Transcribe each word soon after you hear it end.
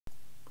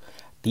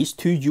These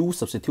two U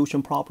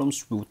substitution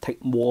problems will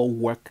take more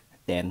work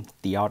than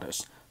the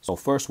others. So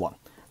first one,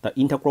 the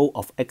integral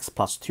of x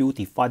plus 2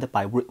 divided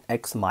by root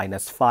x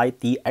minus 5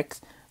 dx.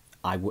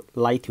 I would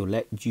like to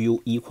let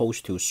u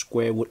equals to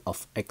square root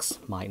of x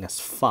minus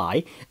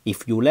 5.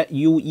 If you let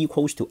u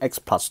equals to x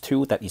plus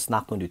 2, that is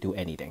not going to do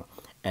anything.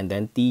 And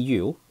then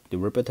du,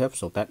 derivative,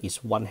 so that is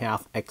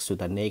 1/2 x to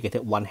the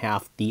negative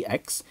 1/2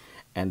 dx.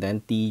 And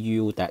then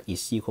du, that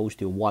is equals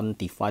to 1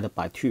 divided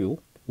by 2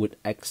 root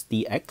x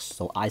dx.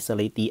 So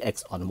isolate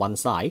dx on one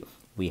side.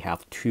 We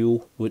have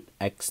 2 root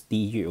x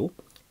du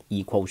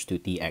equals to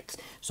dx.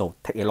 So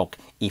take a look.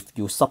 If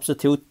you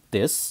substitute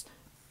this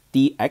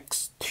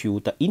dx to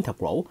the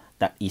integral,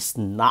 that is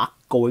not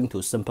going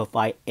to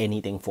simplify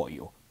anything for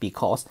you,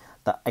 because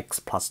the x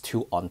plus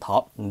 2 on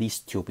top needs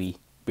to be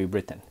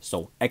rewritten.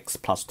 So x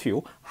plus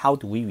 2, how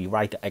do we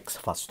rewrite the x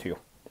plus 2?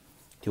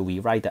 To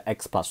rewrite the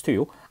x plus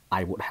 2,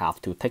 I would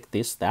have to take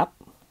this step,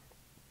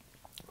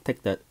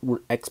 take the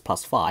root x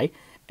plus 5,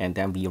 and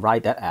then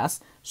rewrite that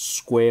as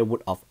square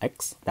root of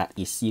x, that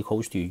is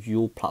equals to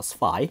u plus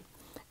 5.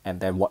 And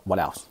then what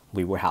else?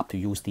 We will have to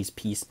use this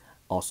piece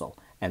also.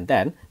 And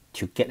then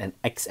to get an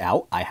x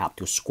out, I have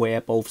to square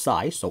both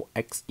sides. So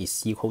x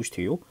is equals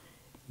to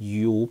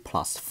u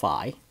plus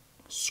 5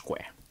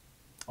 square.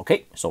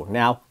 Okay, so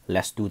now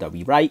let's do the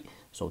rewrite.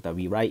 So the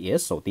rewrite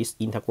is, so this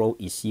integral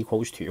is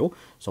equals to,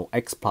 so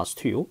x plus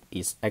 2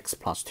 is x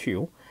plus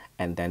 2.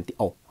 And then,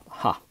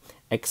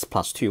 x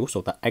plus 2,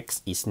 so the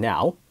x is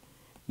now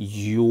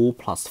u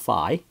plus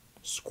 5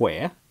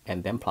 square,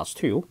 and then plus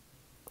 2.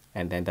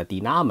 And then the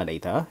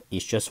denominator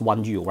is just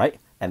 1u, right?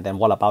 And then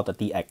what about the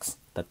dx?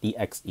 The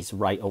dx is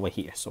right over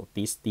here. So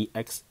this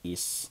dx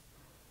is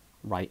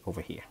right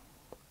over here.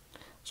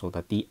 So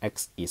the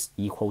dx is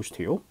equals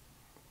to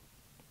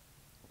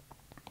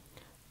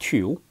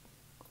 2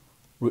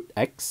 root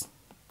x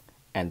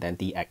and then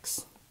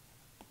dx,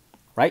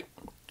 right?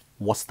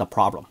 What's the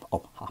problem?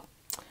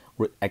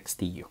 Root x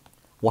du.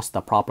 What's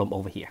the problem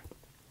over here?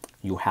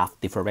 You have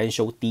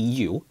differential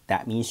du.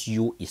 That means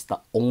u is the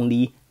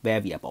only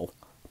variable,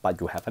 but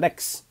you have an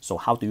x. So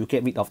how do you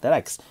get rid of that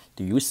x?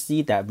 Do you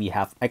see that we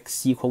have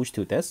x equals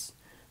to this?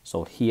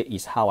 So here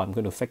is how I'm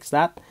going to fix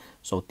that.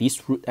 So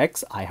this root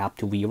x, I have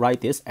to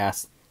rewrite this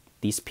as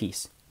this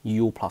piece,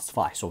 u plus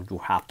 5. So you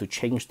have to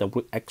change the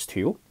root x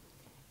to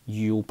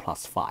u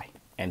plus 5.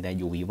 And then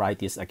you rewrite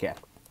this again.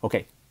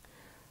 Okay,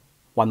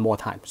 one more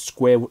time.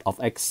 Square root of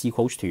x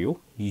equals to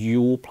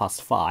u plus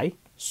 5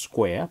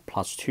 square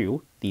plus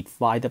 2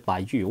 divided by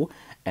u,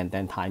 and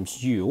then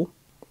times u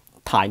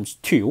times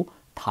 2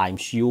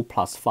 times u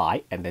plus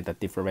 5, and then the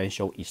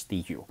differential is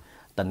du.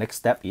 The next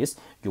step is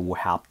you will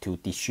have to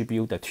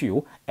distribute the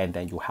 2, and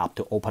then you have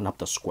to open up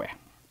the square.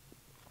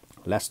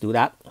 Let's do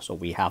that. So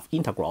we have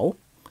integral,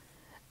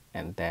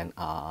 and then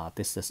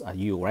this is a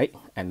u, right?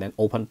 And then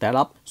open that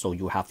up. So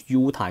you have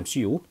u times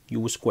u,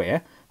 u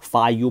square,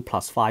 5u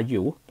plus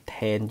 5u,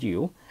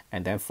 10u,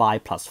 and then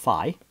 5 plus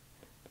 5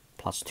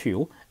 plus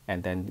 2,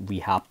 and then we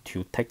have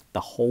to take the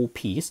whole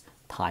piece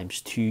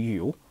times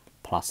 2u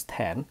plus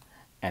 10,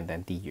 and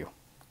then du.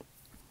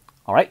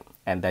 All right,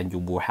 and then you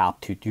will have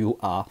to do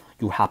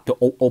you have to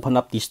open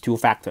up these two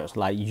factors,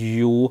 like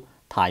u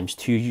times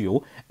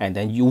 2u, and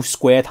then u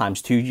square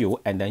times 2u,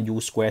 and then u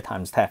square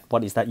times 10.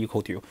 What is that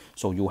equal to?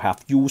 So you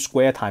have u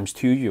square times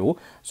 2u,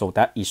 so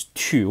that is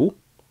 2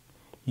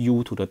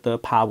 u to the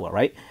third power,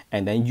 right?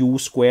 And then u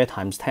square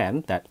times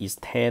 10, that is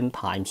 10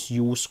 times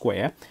u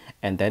square,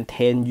 and then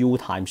 10u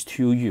times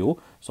 2u,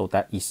 so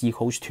that is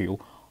equals to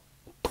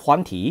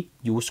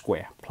 20u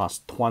square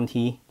plus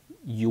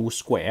 20u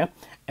square,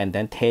 and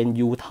then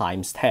 10u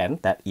times 10,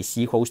 that is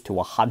equals to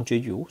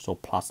 100u, so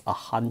plus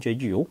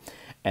 100u,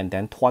 and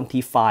then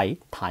 25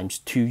 times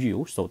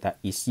 2u, so that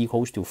is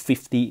equals to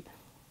 50.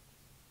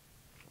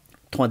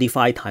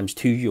 25 times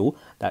 2u,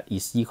 that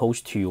is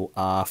equals to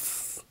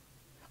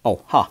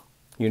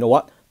you know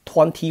what,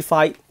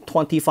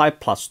 25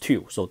 plus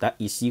 2, so that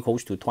is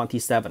equals to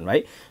 27,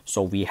 right?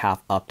 So we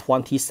have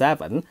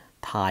 27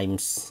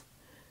 times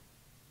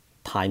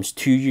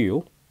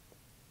 2u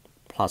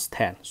plus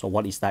 10. So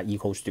what is that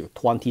equals to?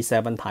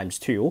 27 times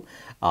 2,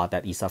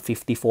 that is a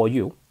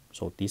 54u.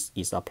 So this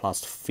is a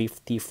plus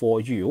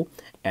 54u,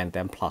 and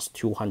then plus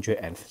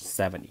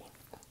 270.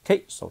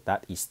 Okay, so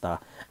that is the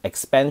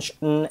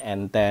expansion,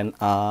 and then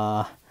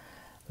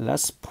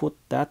let's put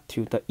that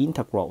to the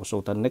integral.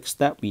 So the next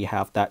step, we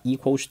have that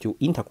equals to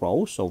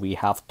integral. So we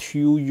have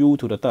 2u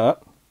to the third,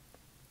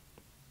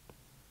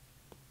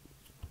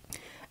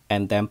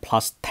 and then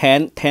plus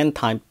 10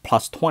 times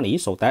plus 20,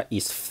 so that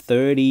is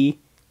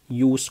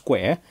 30u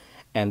square,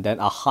 and then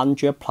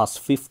 100 plus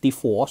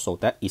 54, so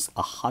that is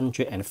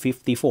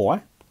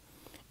 154,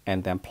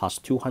 and then plus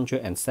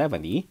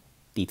 270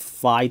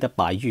 divided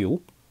by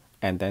u,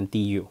 and then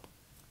du.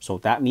 So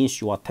that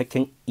means you are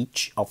taking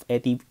each of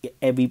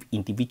every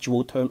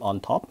individual term on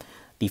top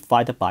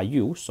divided by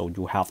u. So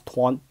you have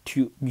 2u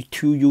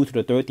to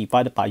the third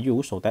divided by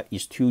u, so that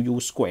is 2u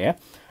square.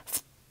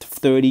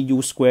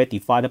 30u squared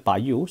divided by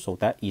u, so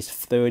that is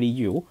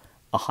 30u,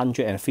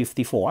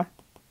 154.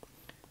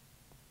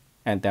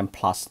 and then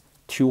plus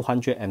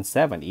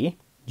 270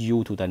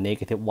 u to the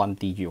negative 1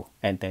 du,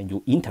 and then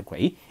you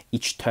integrate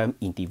each term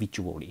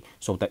individually.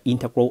 So the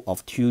integral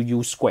of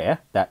 2u squared,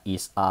 that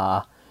is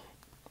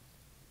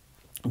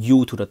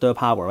u to the third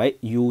power, right?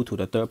 U to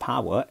the third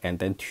power, and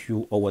then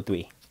 2 over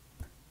 3.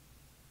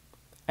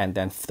 And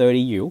then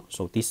 30u,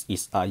 so this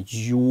is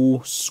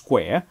u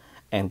squared,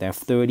 and then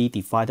 30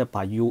 divided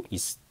by 2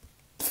 is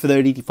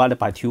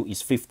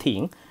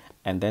 15,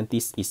 and then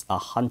this is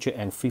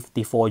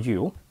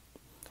 154u,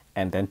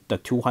 and then the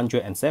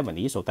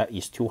 270, so that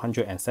is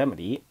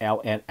 270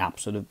 ln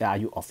absolute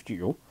value of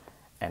u,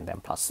 and then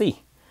plus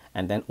c.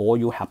 And then all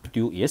you have to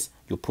do is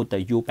you put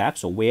the u back.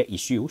 So where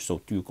is u?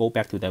 So you go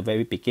back to the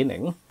very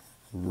beginning,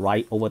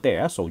 right over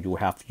there. So you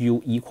have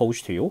u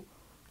equals to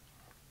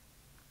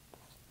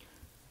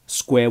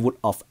square root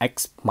of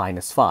x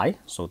minus 5.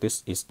 So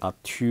this is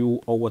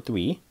 2 over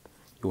 3.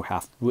 You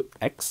have root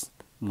x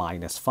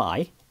minus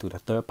 5 to the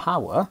third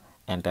power,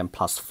 and then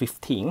plus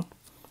 15,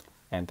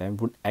 and then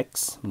root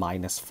x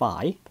minus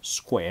 5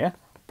 square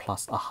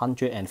plus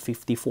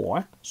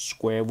 154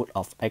 square root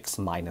of x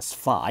minus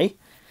 5,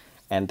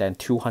 and then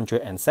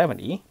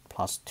 270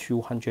 plus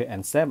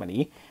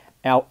 270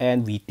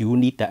 ln, we do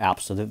need the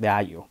absolute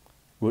value,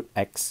 root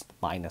x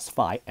minus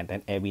 5, and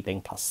then everything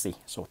plus c.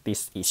 So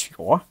this is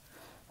your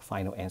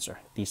final answer.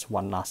 This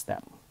one last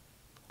step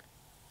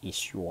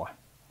is your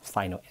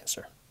final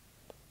answer.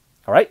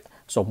 All right,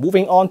 so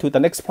moving on to the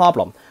next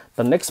problem.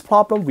 The next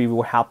problem, we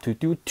will have to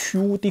do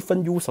two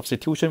different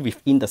U-substitution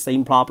within the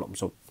same problem.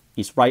 So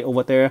it's right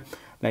over there.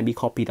 Let me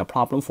copy the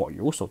problem for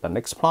you. So the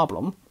next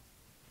problem,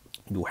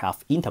 you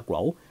have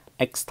integral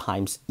x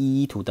times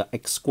e to the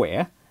x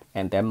squared,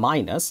 and then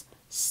minus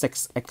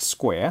 6x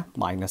squared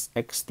minus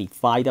x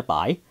divided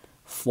by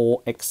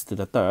 4x to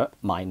the third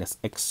minus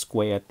x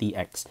squared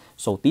dx.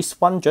 So this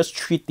one, just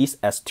treat this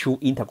as two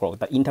integrals,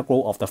 the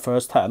integral of the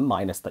first term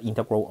minus the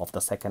integral of the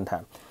second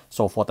term.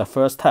 So for the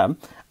first term,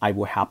 I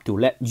will have to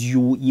let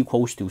u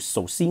equals to,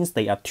 so since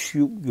they are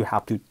two, you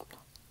have to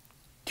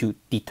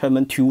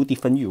determine two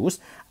different u's,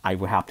 I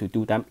will have to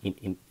do them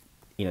in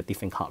a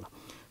different color.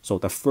 So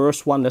the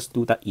first one, let's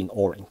do that in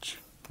orange.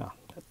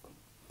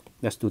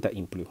 Let's do that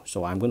in blue.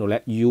 So I'm going to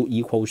let u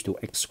equals to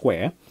x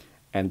squared,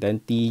 and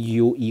then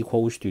du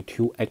equals to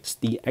 2x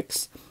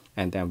dx,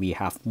 and then we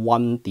have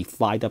 1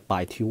 divided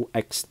by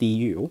 2x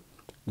du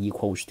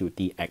equals to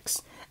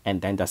dx.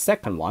 And then the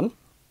second one,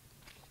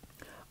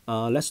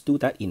 let's do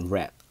that in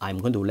red. I'm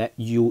going to let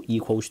u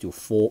equals to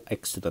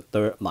 4x to the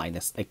third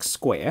minus x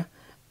squared,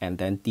 and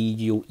then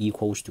du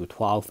equals to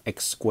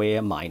 12x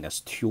squared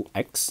minus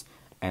 2x,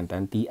 and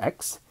then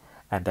dx.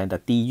 And then the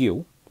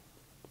du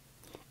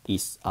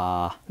is,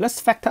 let's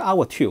factor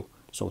out 2.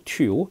 So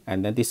 2,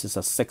 and then this is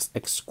a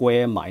 6x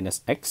squared minus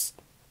x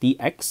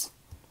dx,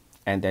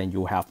 and then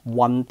you have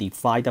 1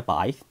 divided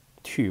by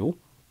 2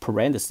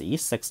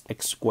 parentheses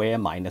 6x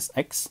squared minus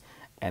x,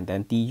 and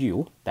then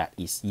du, that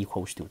is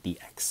equals to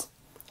dx.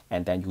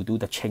 And then you do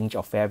the change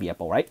of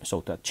variable, right?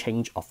 So the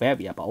change of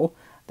variable,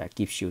 that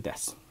gives you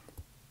this.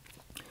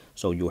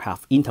 So you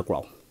have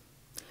integral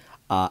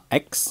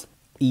x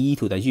e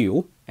to the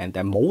u, and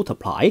then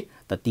multiply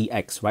the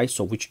dx, right?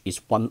 So which is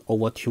 1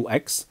 over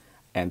 2x,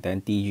 and then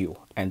du,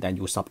 and then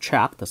you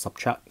subtract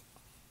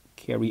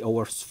carry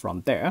over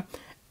from there,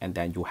 and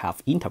then you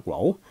have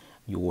integral,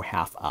 you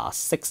have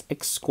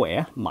 6x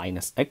squared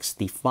minus x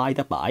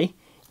divided by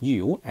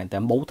u, and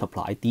then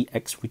multiply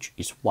dx, which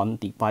is 1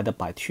 divided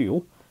by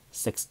 2,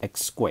 6x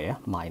squared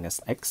minus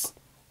x,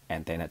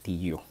 and then a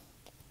du.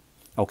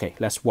 Okay,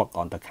 let's work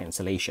on the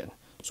cancellation.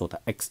 So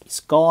the x is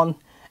gone,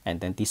 and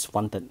then this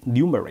one, the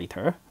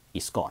numerator,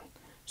 is gone.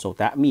 So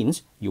that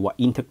means you are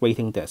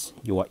integrating this.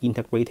 You are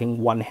integrating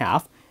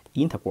 1/2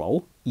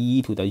 integral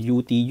e to the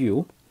u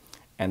du,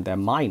 and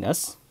then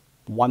minus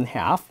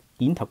 1/2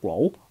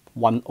 integral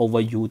 1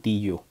 over u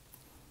du.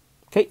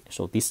 Okay,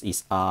 so this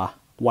is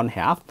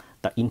 1/2.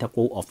 The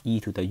integral of e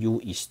to the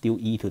u is still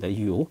e to the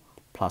u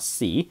plus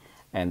c,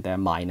 and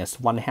then minus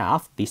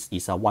 1/2. This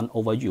is a 1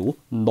 over u,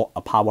 not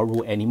a power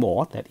rule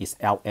anymore. That is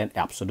ln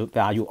absolute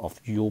value of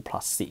u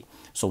plus c.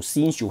 So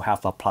since you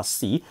have a plus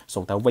c,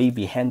 so the way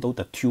we handle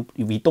the two,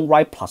 we don't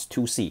write plus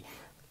 2c.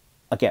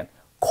 Again,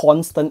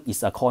 constant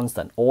is a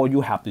constant. All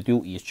you have to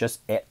do is just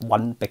add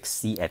one big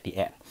c at the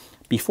end.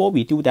 Before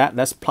we do that,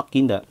 let's plug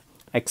in the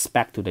x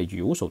back to the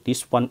u. So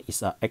this one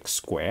is a x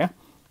squared,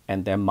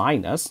 and then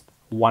minus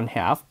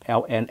 1/2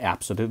 ln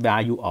absolute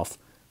value of,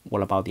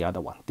 what about the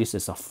other one? This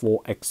is a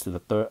 4x to the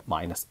third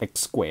minus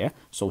x squared.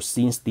 So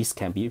since this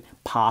can be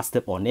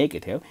positive or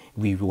negative,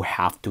 we will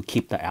have to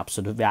keep the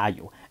absolute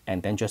value,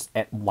 and then just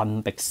add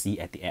one big c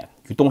at the end.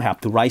 You don't have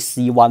to write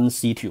c1,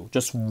 c2,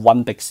 just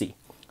one big c.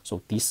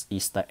 So this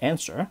is the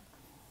answer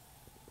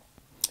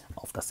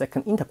of the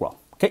second integral.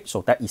 Okay,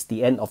 so that is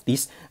the end of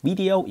this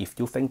video. If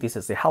you think this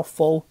is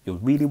helpful, you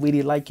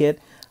really like it,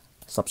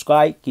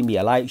 subscribe, give me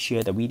a like,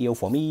 share the video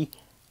for me.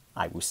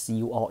 I will see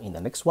you all in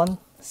the next one.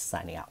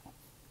 Signing out.